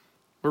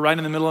 we're right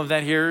in the middle of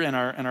that here in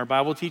our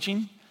Bible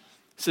teaching.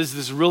 It says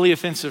this really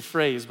offensive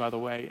phrase, by the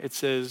way. It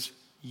says,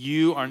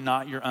 you are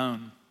not your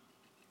own.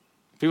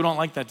 People don't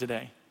like that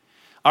today.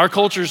 Our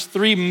culture's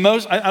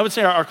I would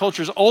say our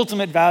culture's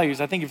ultimate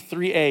values, I think of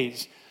 3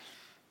 A's.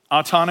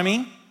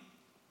 Autonomy,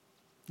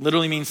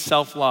 literally means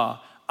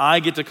self-law.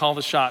 I get to call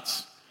the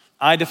shots.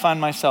 I define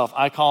myself.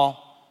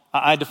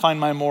 I define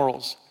my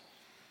morals.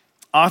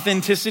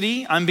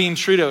 Authenticity, I'm being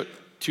true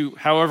to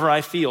however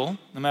I feel,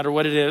 no matter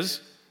what it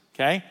is,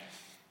 okay?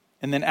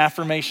 And then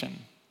affirmation.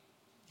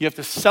 You have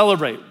to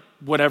celebrate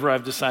whatever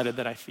I've decided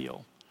that I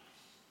feel.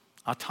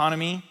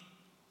 Autonomy,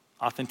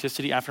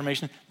 authenticity,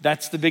 affirmation.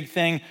 That's the big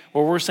thing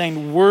where we're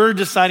saying we're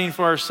deciding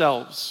for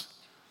ourselves.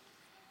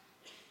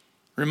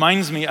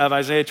 Reminds me of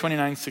Isaiah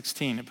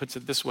 29:16. It puts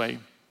it this way.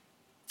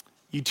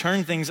 You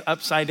turn things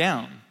upside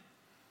down.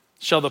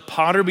 Shall the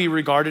potter be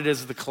regarded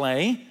as the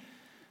clay?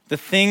 The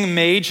thing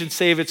made should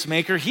say of its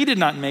maker, he did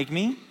not make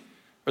me.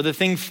 Or the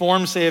thing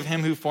formed say of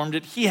him who formed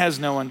it, he has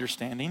no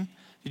understanding.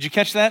 Did you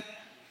catch that?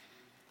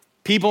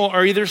 People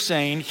are either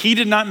saying, he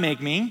did not make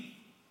me,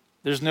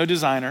 there's no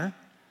designer,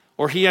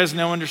 or he has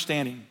no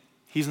understanding.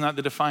 He's not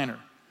the definer.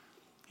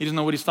 He doesn't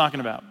know what he's talking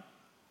about.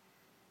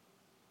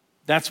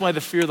 That's why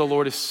the fear of the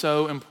Lord is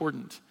so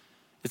important.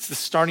 It's the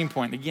starting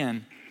point,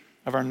 again,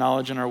 of our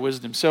knowledge and our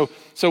wisdom. So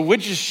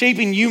which is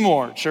shaping you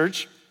more,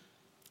 church?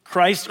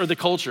 Christ or the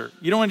culture?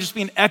 You don't want to just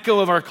be an echo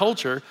of our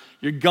culture.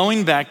 You're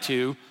going back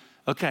to,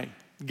 okay,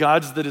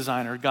 God's the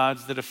designer,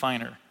 God's the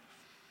definer.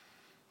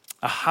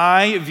 A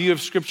high view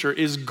of Scripture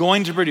is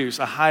going to produce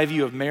a high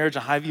view of marriage,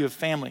 a high view of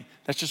family.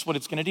 That's just what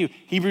it's going to do.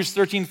 Hebrews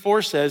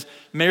 13:4 says,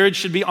 marriage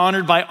should be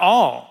honored by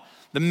all.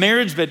 The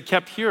marriage bed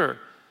kept pure.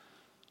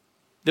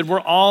 That we're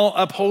all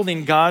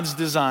upholding God's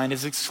design,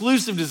 his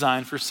exclusive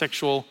design for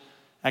sexual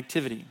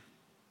activity.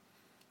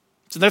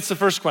 So that's the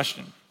first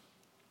question.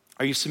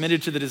 Are you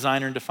submitted to the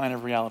designer and definer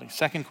of reality?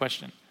 Second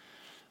question,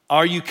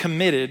 are you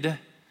committed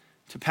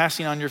to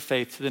passing on your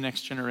faith to the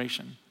next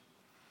generation?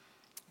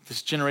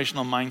 This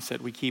generational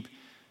mindset we keep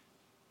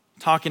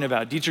talking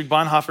about. Dietrich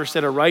Bonhoeffer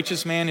said, a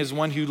righteous man is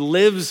one who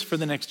lives for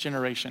the next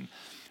generation.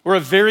 We're a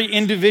very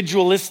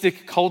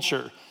individualistic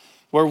culture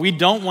where we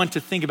don't want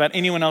to think about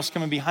anyone else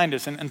coming behind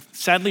us. And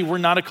sadly, we're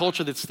not a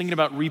culture that's thinking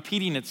about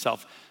repeating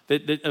itself,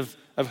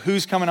 of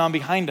who's coming on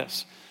behind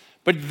us.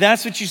 But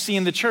that's what you see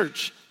in the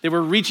church. They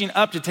were reaching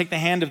up to take the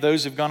hand of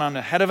those who've gone on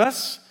ahead of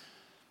us,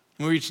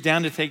 and we reach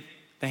down to take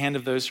the hand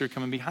of those who are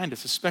coming behind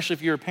us, especially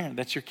if you're a parent.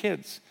 That's your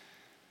kids.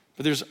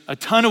 But there's a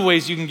ton of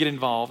ways you can get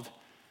involved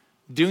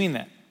doing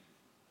that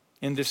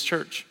in this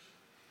church.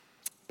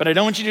 But I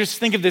don't want you to just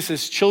think of this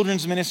as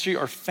children's ministry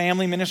or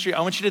family ministry.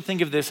 I want you to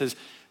think of this as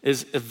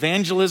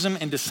evangelism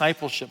and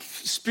discipleship,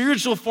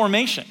 spiritual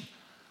formation.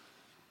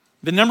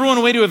 The number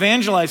one way to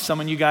evangelize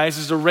someone, you guys,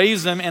 is to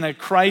raise them in a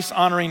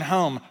Christ-honoring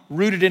home,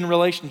 rooted in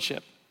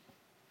relationship.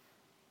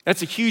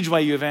 That's a huge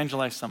way you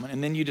evangelize someone,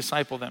 and then you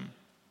disciple them.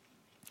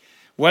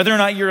 Whether or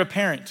not you're a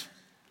parent,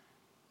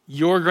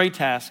 your great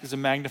task is to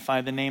magnify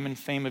the name and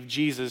fame of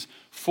Jesus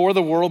for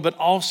the world, but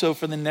also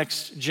for the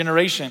next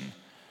generation.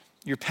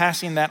 You're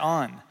passing that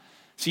on.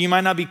 So you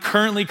might not be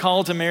currently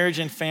called to marriage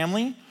and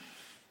family,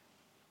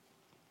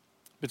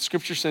 but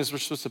Scripture says we're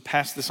supposed to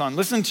pass this on.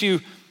 Listen to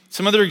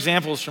some other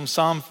examples from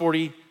Psalm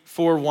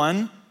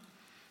 44:1.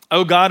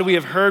 Oh God, we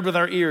have heard with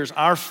our ears.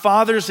 Our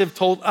fathers have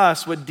told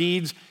us what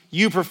deeds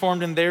you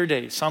performed in their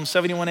days. Psalm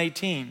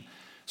 71:18.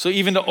 So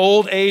even to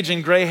old age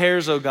and gray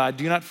hairs, O God,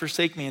 do not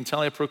forsake me until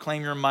I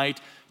proclaim your might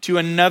to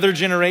another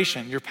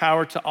generation, your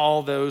power to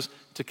all those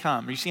to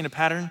come. Are you seeing a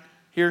pattern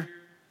here?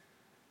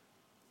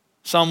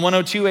 Psalm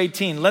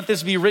 102:18. Let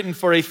this be written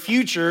for a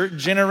future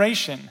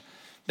generation,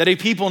 that a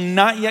people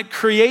not yet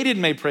created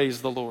may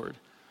praise the Lord.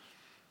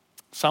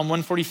 Psalm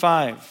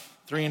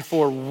 145:3 and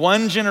 4.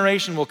 One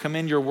generation will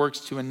commend your works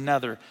to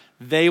another.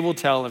 They will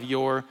tell of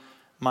your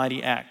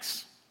mighty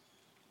acts.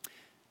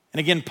 And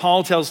again,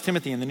 Paul tells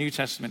Timothy in the New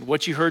Testament,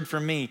 what you heard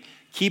from me,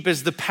 keep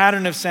as the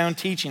pattern of sound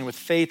teaching with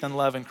faith and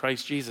love in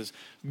Christ Jesus.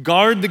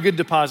 Guard the good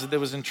deposit that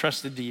was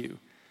entrusted to you.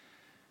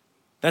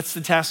 That's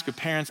the task of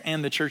parents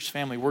and the church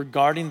family. We're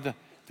guarding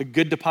the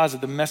good deposit,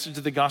 the message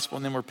of the gospel,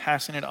 and then we're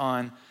passing it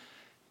on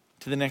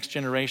to the next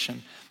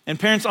generation. And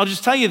parents, I'll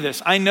just tell you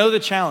this. I know the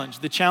challenge.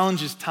 The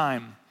challenge is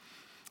time.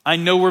 I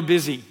know we're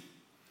busy.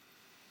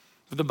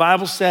 But the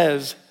Bible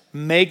says,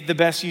 make the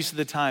best use of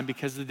the time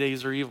because the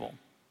days are evil.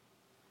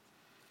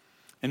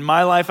 In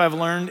my life, I've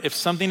learned if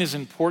something is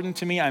important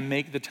to me, I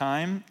make the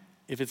time.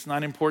 If it's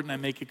not important, I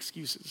make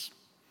excuses.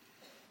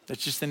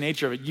 That's just the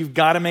nature of it. You've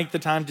got to make the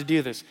time to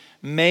do this.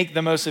 Make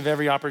the most of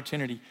every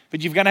opportunity. But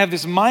you've got to have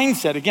this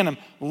mindset. Again, I'm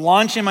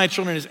launching my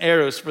children as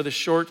arrows for the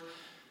short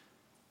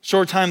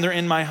time they're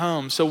in my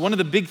home. So one of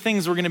the big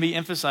things we're going to be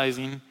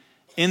emphasizing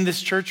in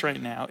this church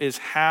right now is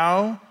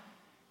how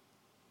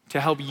to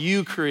help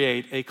you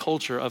create a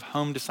culture of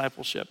home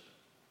discipleship.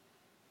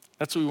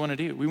 That's what we want to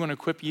do. We want to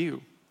equip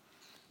you.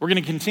 We're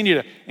going to continue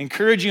to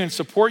encourage you and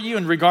support you,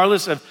 and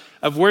regardless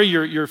of where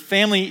your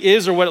family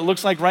is or what it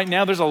looks like right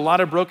now, there's a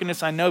lot of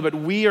brokenness, I know, but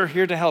we are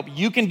here to help.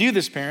 You can do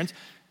this, parents.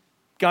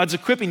 God's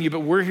equipping you,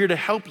 but we're here to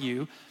help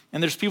you.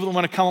 And there's people that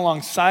want to come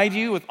alongside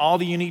you with all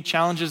the unique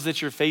challenges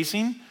that you're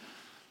facing.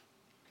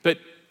 But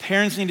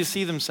parents need to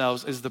see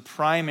themselves as the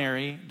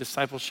primary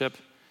discipleship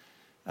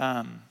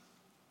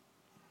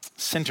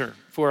center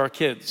for our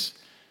kids.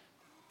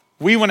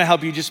 We want to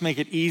help you just make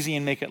it easy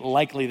and make it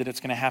likely that it's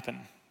going to happen.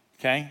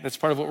 Okay? That's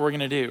part of what we're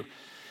going to do.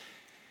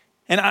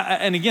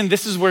 And again,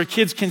 this is where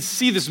kids can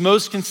see this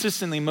most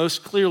consistently,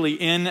 most clearly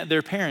in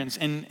their parents.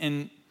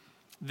 And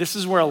this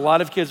is where a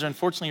lot of kids,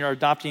 unfortunately, are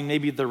adopting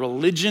maybe the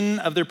religion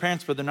of their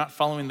parents, but they're not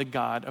following the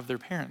God of their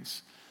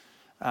parents.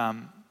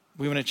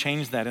 We want to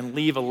change that and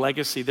leave a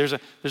legacy. There's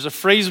a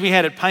phrase we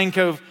had at Pine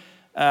Cove,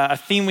 a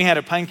theme we had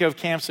at Pine Cove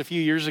camps a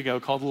few years ago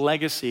called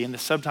legacy, and the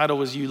subtitle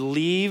was "You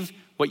leave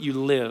what you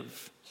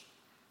live."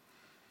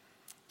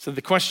 So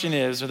the question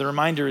is, or the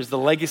reminder is, the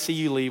legacy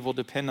you leave will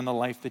depend on the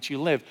life that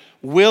you live.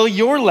 Will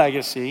your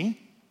legacy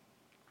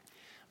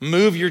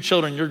move your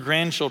children, your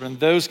grandchildren,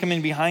 those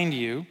coming behind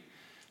you,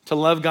 to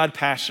love God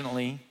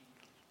passionately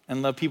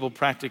and love people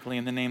practically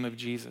in the name of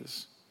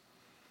Jesus?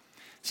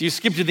 So you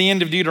skip to the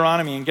end of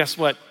Deuteronomy, and guess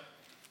what?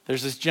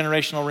 There's this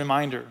generational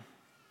reminder.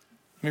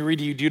 Let me read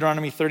to you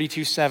Deuteronomy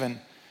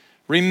 32:7.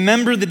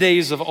 Remember the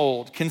days of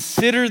old.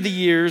 Consider the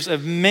years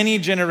of many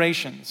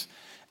generations.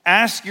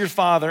 Ask your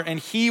father, and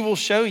he will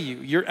show you,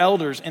 your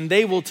elders, and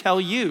they will tell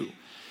you.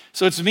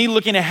 So it's me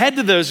looking ahead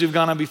to those who've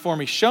gone on before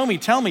me. Show me,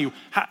 tell me,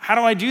 how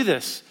do I do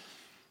this?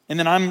 And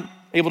then I'm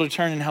able to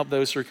turn and help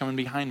those who are coming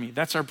behind me.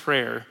 That's our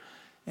prayer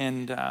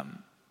and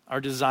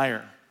our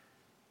desire.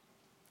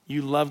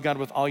 You love God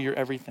with all your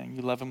everything.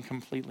 You love him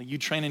completely. You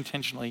train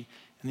intentionally,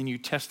 and then you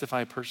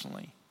testify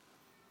personally.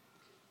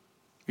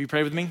 Will you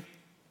pray with me?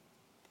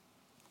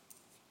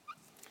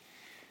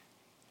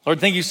 Lord,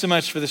 thank you so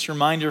much for this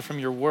reminder from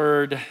your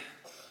word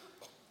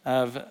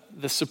of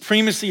the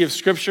supremacy of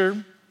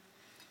Scripture,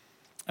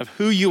 of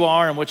who you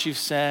are and what you've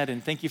said,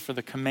 and thank you for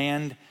the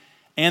command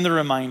and the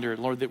reminder,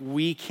 Lord, that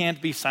we can't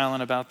be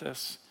silent about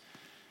this.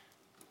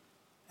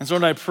 And so,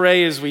 Lord, I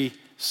pray as we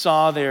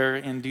saw there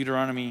in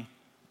Deuteronomy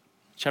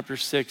chapter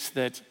 6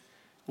 that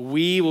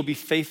we will be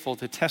faithful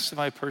to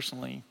testify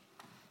personally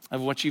of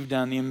what you've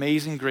done, the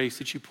amazing grace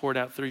that you poured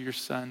out through your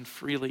Son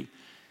freely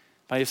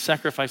by his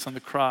sacrifice on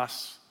the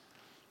cross,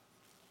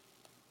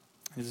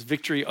 his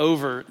victory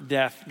over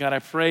death. God, I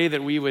pray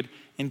that we would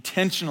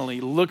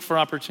intentionally look for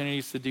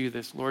opportunities to do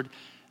this. Lord,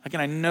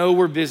 again, I know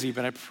we're busy,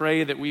 but I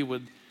pray that we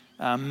would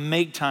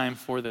make time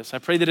for this. I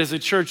pray that as a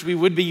church, we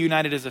would be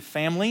united as a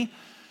family,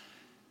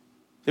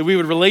 that we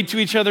would relate to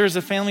each other as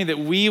a family, that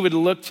we would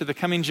look to the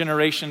coming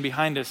generation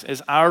behind us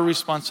as our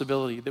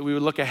responsibility, that we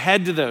would look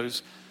ahead to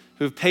those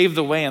who have paved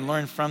the way and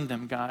learn from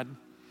them, God.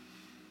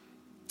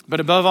 But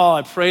above all,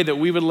 I pray that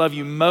we would love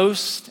you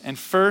most and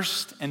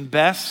first and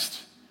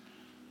best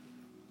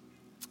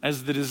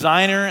as the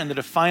designer and the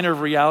definer of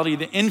reality,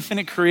 the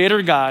infinite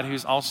creator God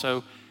who's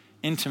also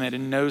intimate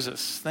and knows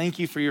us. Thank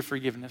you for your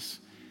forgiveness.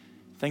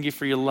 Thank you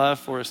for your love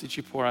for us that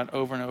you pour out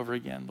over and over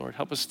again. Lord,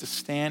 help us to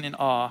stand in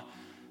awe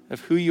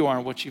of who you are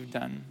and what you've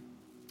done.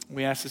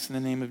 We ask this in the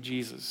name of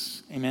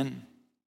Jesus. Amen.